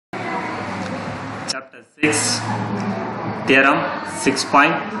6 Theorem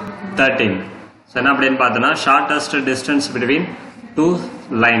 6.13. So என்ன அப்படினு பார்த்தனா shortest distance between two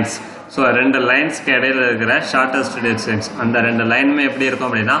lines. So ரெண்டு லைன்ஸ்க்கு இடையில இருக்கிற shortest distance அந்த ரெண்டு லைனுமே எப்படி இருக்கும்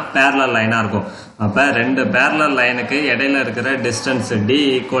அப்படினா parallel லைனா இருக்கும். அப்ப ரெண்டு parallel லைனுக்கு இடையில இருக்கிற distance d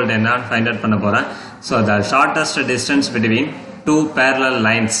equal to என்னன்னு find out பண்ண போறேன். So the shortest distance between two parallel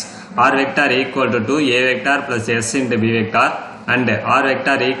lines r vector equal to 2 a vector plus s into b vector and r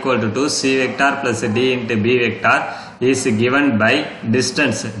vector equal to 2 c vector plus d into b vector is given by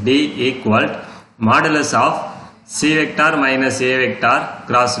distance d equal modulus of c vector minus a vector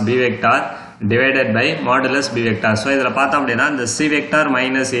cross b vector divided by modulus b vector. So இதல பார்த்தோம் அப்படினா இந்த c vector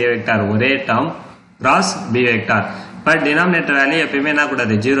minus a vector ஒரே term cross b vector. But denominator value எப்பவுமே என்ன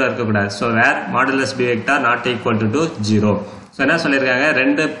கூடாது 0 இருக்க கூடாது. So where modulus b vector not equal to 0. So என்ன சொல்லிருக்காங்க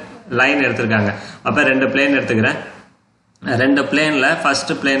ரெண்டு லைன் எடுத்துருக்காங்க. அப்ப ரெண்டு plane எடுத்துக்கிறேன். ரெண்டு பிளேன்ல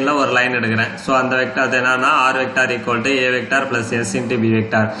ஃபர்ஸ்ட் பிளேன்ல ஒரு லைன் எடுக்கிறேன். சோ அந்த வெக்டர் அது என்னன்னா r vector equal to a vector plus s into b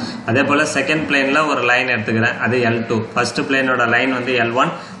vector. அதே போல செகண்ட் பிளேன்ல ஒரு லைன் எடுத்துக்கிறேன். அது L2. ஃபர்ஸ்ட் பிளேனோட லைன் வந்து L1,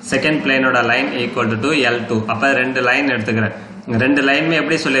 second பிளேனோட line equal to L2. அப்ப ரெண்டு லைன் எடுத்துக்கிறேன். ரெண்டு லைனுமே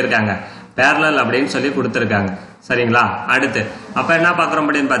எப்படி சொல்லிருக்காங்க parallel அப்படினு சொல்லி கொடுத்திருக்காங்க. சரிங்களா? அடுத்து அப்ப என்ன பார்க்கறோம்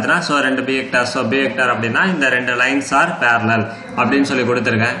அப்படினு பார்த்தா சோ ரெண்டு b vector so b vector அப்படினா இந்த ரெண்டு லைன்ஸ் ஆர் parallel அப்படினு சொல்லி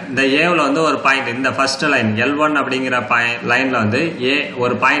கொடுத்திருக்கேன். இந்த a ல வந்து ஒரு பாயிண்ட் இந்த ஃபர்ஸ்ட் லைன் L1 அப்படிங்கற லைன்ல வந்து a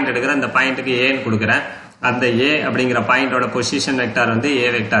ஒரு பாயிண்ட் எடுக்கறேன். இந்த பாயிண்ட்க்கு a ன்னு கொடுக்கிறேன். அந்த a அப்படிங்கற பாயிண்டோட பொசிஷன் வெக்டர் வந்து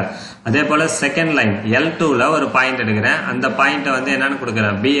a வெக்டர். அதே போல செகண்ட் லைன் L2 ல ஒரு பாயிண்ட் எடுக்கிறேன். அந்த பாயிண்ட் வந்து என்னன்னு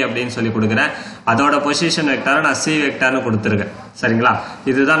கொடுக்கிறேன் b அப்படினு சொல்லி கொடுக்கிறேன். அதோட பொசிஷன் வெக்டரை நான் c வெக்டர்னு கொடுத்திருக்கேன். சரிங்களா?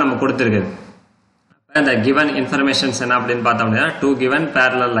 இதுதான் நம்ம கொடுத்திருக்கிறது. The given informations என்ன அப்படினு பார்த்தோம்னா two given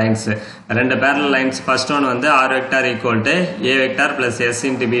parallel lines. ரெண்டு parallel lines first one வந்து r vector equal to a vector plus s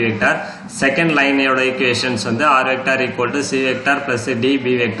into b vector. Second line யோட equations வந்து r vector equal to c vector plus d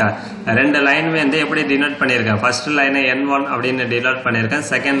b vector. ரெண்டு லைனுமே வந்து எப்படி denote பண்ணிருக்கேன் first line n1 அப்படினு denote பண்ணிருக்கேன்.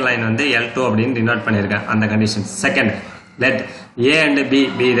 Second line வந்து l2 அப்படினு டினோட் பண்ணிருக்கேன். அந்த condition second let a and b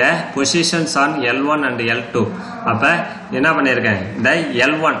be the positions on L1 and L2. அப்ப என்ன பண்ணிருக்கேன் இந்த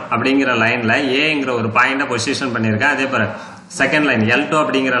L1 அப்படிங்கற லைன்ல a ங்கற ஒரு பாயிண்ட பொசிஷன் பண்ணிருக்கேன். அதே போல செகண்ட் லைன் L2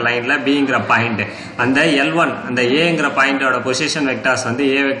 அப்படிங்கற லைன்ல b ங்கற பாயிண்ட் அந்த L1 அந்த a ங்கற பாயிண்டோட பொசிஷன் வெக்டர்ஸ் வந்து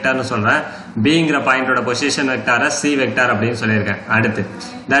a வெக்டர்னு சொல்றேன். b ங்கற பாயிண்டோட பொசிஷன் வெக்டரை c வெக்டர் அப்படினு சொல்லிருக்கேன். அடுத்து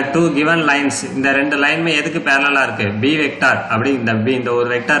the two given lines இந்த ரெண்டு லைனுமே எதுக்கு parallel-ஆ இருக்கு b வெக்டர் அப்படி இந்த ஒரு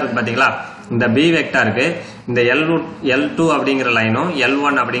வெக்டர் இருக்கு பாத்தீங்களா இந்த b வெக்டருக்கு இந்த L2 அப்படிங்கற லைனும்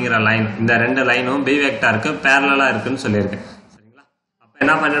L1 அப்படிங்கற லைன் இந்த ரெண்டு லைனும் b வெக்டருக்கு parallel-ஆ இருக்குன்னு சொல்லிருக்கேன். சரிங்களா? அப்ப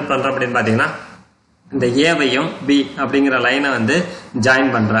என்ன பண்றோம் அப்படினு பாத்தீங்கன்னா இந்த a வையும் b அப்படிங்கற லைனை வந்து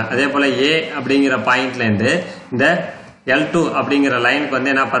ஜாயின் பண்றேன். அதே போல a அப்படிங்கற பாயிண்ட்ல இருந்து இந்த L2 அப்படிங்கற லைனுக்கு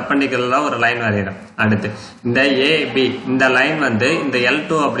வந்து நான் பெர்பெண்டிகுலரா ஒரு லைன் வரையறேன். அடுத்து இந்த AB இந்த லைன் வந்து இந்த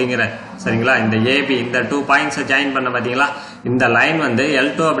L2 அப்படிங்கற சரிங்களா இந்த AB இந்த 2 பாயிண்ட்ஸ் ஜாயின் பண்ண பாத்தீங்களா இந்த லைன் வந்து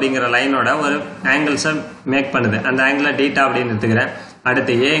L2 அப்படிங்கற லைனோட ஒரு ஆங்கிள்ஸ் மேக் பண்ணுது. அந்த ஆங்கிளை θ அப்படினு எடுத்துக்கிறேன்.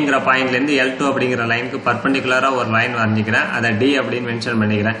 அடுத்து A ங்கற பாயிண்ட்ல இருந்து L2 அப்படிங்கற லைனுக்கு பெர்பெண்டிகுலரா ஒரு லைன் வரைஞ்சிக்கிறேன். அத D அப்படினு மென்ஷன்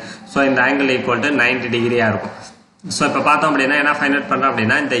பண்ணிக்கிறேன். சோ இந்த ஆங்கிள் ஈக்குவல் டு 90 டிகிரியா இருக்கும். சோ இப்ப பார்த்தோம் அப்படினா என்ன ஃபைண்ட் அவுட் பண்றோம்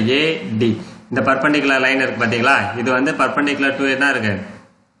அப்படினா இந்த AD இந்த பெர்பெண்டிகுலர் லைன் இருக்கு பாத்தீங்களா இது வந்து பெர்பெண்டிகுலர் டு என்ன இருக்கு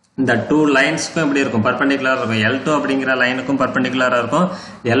இந்த டூ லைன்ஸ்க்கும் எப்படி இருக்கும் பெர்பெண்டிகுலரா இருக்கும். L2 அப்படிங்கற லைனுக்கும் பெர்பெண்டிகுலரா இருக்கும்.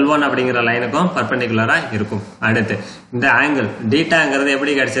 L1 அப்படிங்கற லைனுக்கும் பெர்பெண்டிகுலரா இருக்கும். அடுத்து இந்த ஆங்கிள் θங்கிறது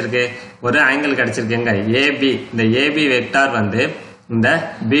எப்படி கிடைச்சிருக்கு ஒரு ஆங்கிள் கிடைச்சிருக்குங்க AB இந்த AB வெக்டார் வந்து இந்த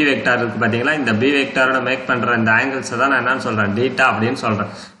b வெக்டார் இருக்கு பாத்தீங்களா இந்த b வெக்டாரோட மேக் பண்ற இந்த ஆங்கிள்ஸ் தான் நான் என்ன சொல்றேன் θ அப்படினு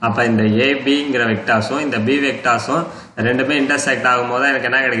சொல்றேன். அப்ப இந்த ABங்கற வெக்டார்ஸும் இந்த b வெக்டார்ஸும் ரெண்டுமே இன்டர்செக்ட் ஆகும்போது எனக்கு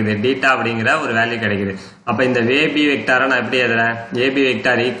என்ன கிடைக்குது θ அப்படிங்கற ஒரு வேல்யூ கிடைக்குது. அப்ப இந்த AB வெக்டாரை நான் எப்படி எழுதுறேன் AB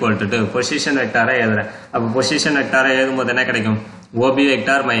vector equal to position வெக்டாரை எழுதுறேன். அப்ப பொசிஷன் வெக்டாரை எழுதும்போது என்ன கிடைக்கும் OB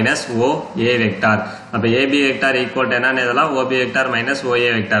vector minus OA vector. அப்ப AB வெக்டார் ஈக்குவல் டு என்னன்னு எழுதலாம் OB vector minus OA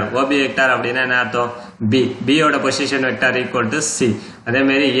vector. OB vector அப்படினா என்ன அர்த்தம் B B யோட position vector equal to C. அதே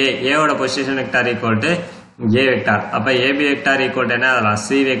மாதிரி A யோட position vector equal to A vector. அப்ப AB வெக்டார் ஈக்குவல் டு என்ன எழுதலாம்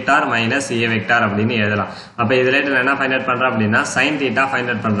C vector minus A vector அப்படினு எழுதலாம். அப்ப இதுல நான் என்ன ஃபைண்ட் அவுட் பண்றேன் அப்படினா sin θ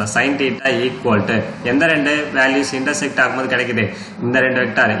ஃபைண்ட் அவுட் பண்றேன். sin θ ஈக்குவல் டு எந்த ரெண்டு வேல்யூஸ் இன்டர்செக்ட் ஆகும்போது கிடைக்குது இந்த ரெண்டு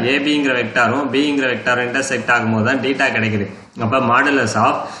வெக்டார் AB ங்கற வெக்டாரும் B ங்கற வெக்டாரும் இன்டர்செக்ட் ஆகும்போது தான் θ கிடைக்குது. அப்ப modulus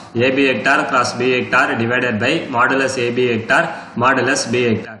of AB vector cross B vector divided by modulus AB vector modulus B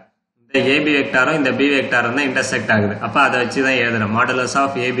vector. இந்த AB வெக்டாரும் இந்த B வெக்டாரும் தான் இன்டர்செக்ட் ஆகுது. அப்ப அதை வச்சு தான் எழுதுறேன் modulus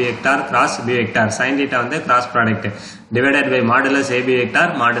of AB vector cross B vector sin θ வந்து cross product divided by modulus AB vector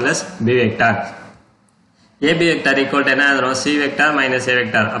modulus B vector. AB vector equal to என்ன எழுதுறோம் C vector minus A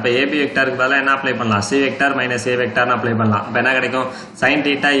vector. அப்ப AB வெக்டாருக்கு பதிலா என்ன அப்ளை பண்ணலாம் C vector minus A vector னு apply பண்ணலாம். அப்ப என்ன கிடைக்கும் sin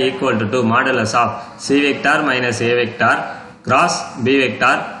θ equal to modulus of C vector minus A vector cross B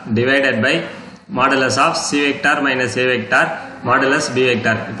vector divided by modulus of C vector minus A vector modulus B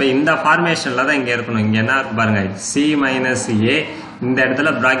vector. இப்போ இந்த ஃபார்மேஷனில் தான் இங்கே இருக்கணும். இங்கே என்ன இருக்கு பாருங்க, சி மைனஸ் ஏ இந்த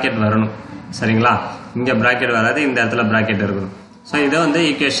இடத்துல ப்ராக்கெட் வரணும். சரிங்களா, இங்கே ப்ராக்கெட் வராது, இந்த இடத்துல ப்ராக்கெட் இருக்கணும். ஸோ இதை வந்து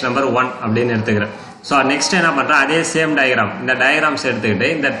ஈக்குவேஷன் நம்பர் 1 அப்படின்னு எடுத்துக்கிறேன். ஸோ நெக்ஸ்ட் என்ன பண்ணுறேன், அதே சேம் டயக்ராம், இந்த டயக்ராம்ஸ் எடுத்துக்கிட்டு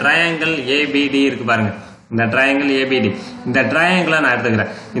இந்த ட்ரையாங்கிள் ஏபிடி இருக்கு பாருங்க, இந்த ட்ரையாங்கிள் ஏபிடி, இந்த ட்ரையாங்கிளை நான்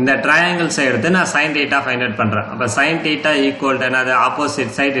எடுத்துக்கிறேன். இந்த ட்ரையாங்கிள்ஸை எடுத்து நான் சைன் தீட்டா ஃபைண்ட் அவுட் பண்ணுறேன். அப்போ சைன் தீட்டா ஈக்குவல் டு என்னது,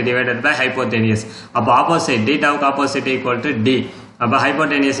 opposite side divided by hypotenuse. அப்போ opposite தீட்டாவுக்கு opposite equal to D. அப்போ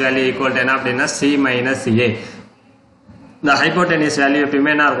ஹைப்போடெனியஸ் வேல்யூ ஈக்குவல் டு என்ன அப்படின்னா சி மைனஸ் ஏ. இந்த ஹைப்போடெனியஸ் வேல்யூ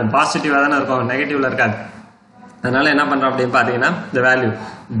எப்பயுமே என்ன இருக்கும், பாசிட்டிவாக தானே இருக்கும், நெகட்டிவ்ல இருக்காது. அதனால என்ன பண்றோம் அப்படின்னு பாத்தீங்கன்னா இந்த value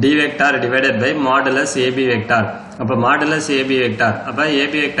D vector divided by modulus AB vector. அப்போ மாடுலஸ் ஏபி வெக்டார், அப்போ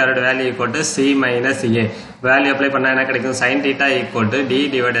AB வெக்டாரோட value equal to C minus A. Value apply பண்ணா என்ன கிடைக்கும், sine theta equal to D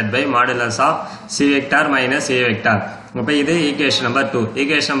divided by modulus of C vector minus A vector. அப்போ இது equation number 2.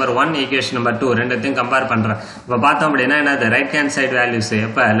 Equation number 1 equation number 2 ரெண்டுத்தையும் compare பண்றேன். இப்போ பார்த்தோம் அப்படின்னா என்னது, ரைட் ஹேண்ட் சைடு வேல்யூஸ்.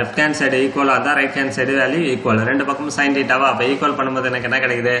 இப்போ லெஃப்ட் ஹேண்ட் சைடு ஈக்குவலாக இருந்தால் right hand side value equal, ரெண்டு பக்கமும் சைன் தீட்டாவா. அப்போ ஈக்குவல் பண்ணும்போது எனக்கு என்ன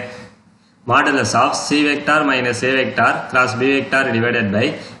கிடைக்குது, modulus of c vector minus a vector cross b vector divided by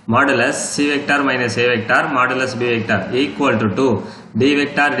modulus c vector minus a vector modulus b vector equal to 2 d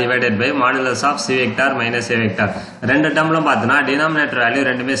vector divided by modulus of c vector minus a vector. ரெண்டு டேர்ம்ல பார்த்தனா denominator value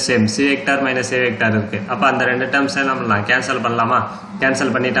ரெண்டுமே same, c vector minus a vector இருக்கு. அப்ப அந்த ரெண்டு terms என்ன பண்ணலாம், cancel பண்ணலாமா?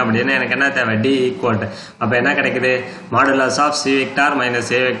 கேன்சல் பண்ணிட்டோம் அப்படின்னா எனக்கு என்ன தேவை, d equal to, அப்ப என்ன கிடைக்குது, modulus of c vector minus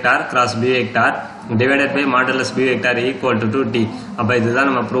a vector cross b vector divided by modulus b vector equal to 2d. அப்ப இதுதான்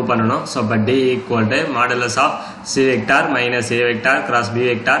நம்ம ப்ரூவ் பண்ணணும். சோ அப்ப d equal to modulus of c vector minus a vector cross b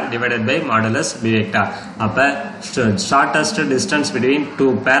vector divided by modulus b vector. அப்ப shortest distance between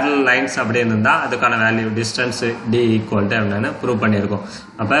two parallel lines அப்படின்னு இருந்தா அதுக்கான value distance d equal to என்னன்னு prove பண்ணியிருக்கோம்.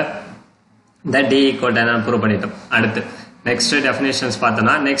 அப்ப இந்த d equal to என்னன்னு prove பண்ணிட்டோம். அடுத்து நெக்ஸ்ட் டெஃபினேஷன்ஸ்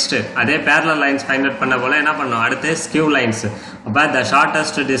பார்த்தோம்னா, நெக்ஸ்ட் அதே parallel lines ஃபைண்ட் அவுட் பண்ண போல என்ன பண்ணணும், அடுத்து skew lines. அப்போ the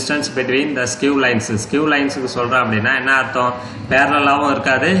shortest distance between the skew lines, skew linesக்கு சொல்கிறோம் அப்படின்னா என்ன அர்த்தம், பேரலாவும்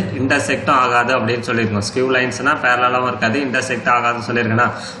இருக்காது இன்டர்செக்டும் ஆகாது அப்படின்னு சொல்லியிருக்கோம். skew linesனா பேரலாவும் இருக்காது இன்டர்செக்ட் ஆகாதுன்னு சொல்லியிருக்கேன்னா,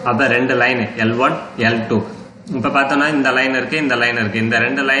 அப்போ ரெண்டு லைன் L1 L2. இப்போ பார்த்தோம்னா இந்த லைன் இருக்கு, இந்த லைன் இருக்கு, இந்த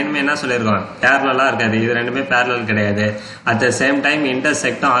ரெண்டு லைனுமே என்ன சொல்லியிருக்கோம், பேரலா இருக்காது, இது ரெண்டுமே பேரலல் கிடையாது. அட் த சேம் டைம்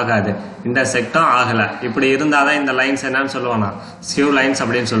இன்டர்செக்டும் ஆகாது, இன்டர்செக்டும் ஆகல. இப்படி இருந்தாதான் இந்த லைன்ஸ் என்னன்னு சொல்லுவோம்னா ஸ்கியூ லைன்ஸ்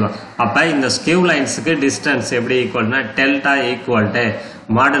அப்படின்னு சொல்லுவோம். அப்ப இந்த ஸ்கியூ லைன்ஸுக்கு டிஸ்டன்ஸ் எப்படி ஈக்குவல்னா delta equal to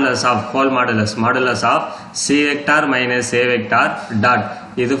modulus of whole modulus of C vector minus A vector dot.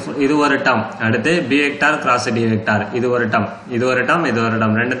 இது ஒரு டேர்ம். அடுத்து B vector cross D vector, இது ஒரு டேர்ம், இது ஒரு டேர்ம், இது ஒரு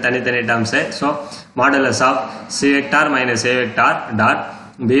டேர்ம், ரெண்டு தனித்தனி terms. So modulus of C vector minus A vector dot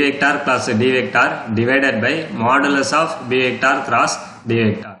B vector cross D vector divided by modulus of B vector cross D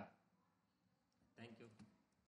vector.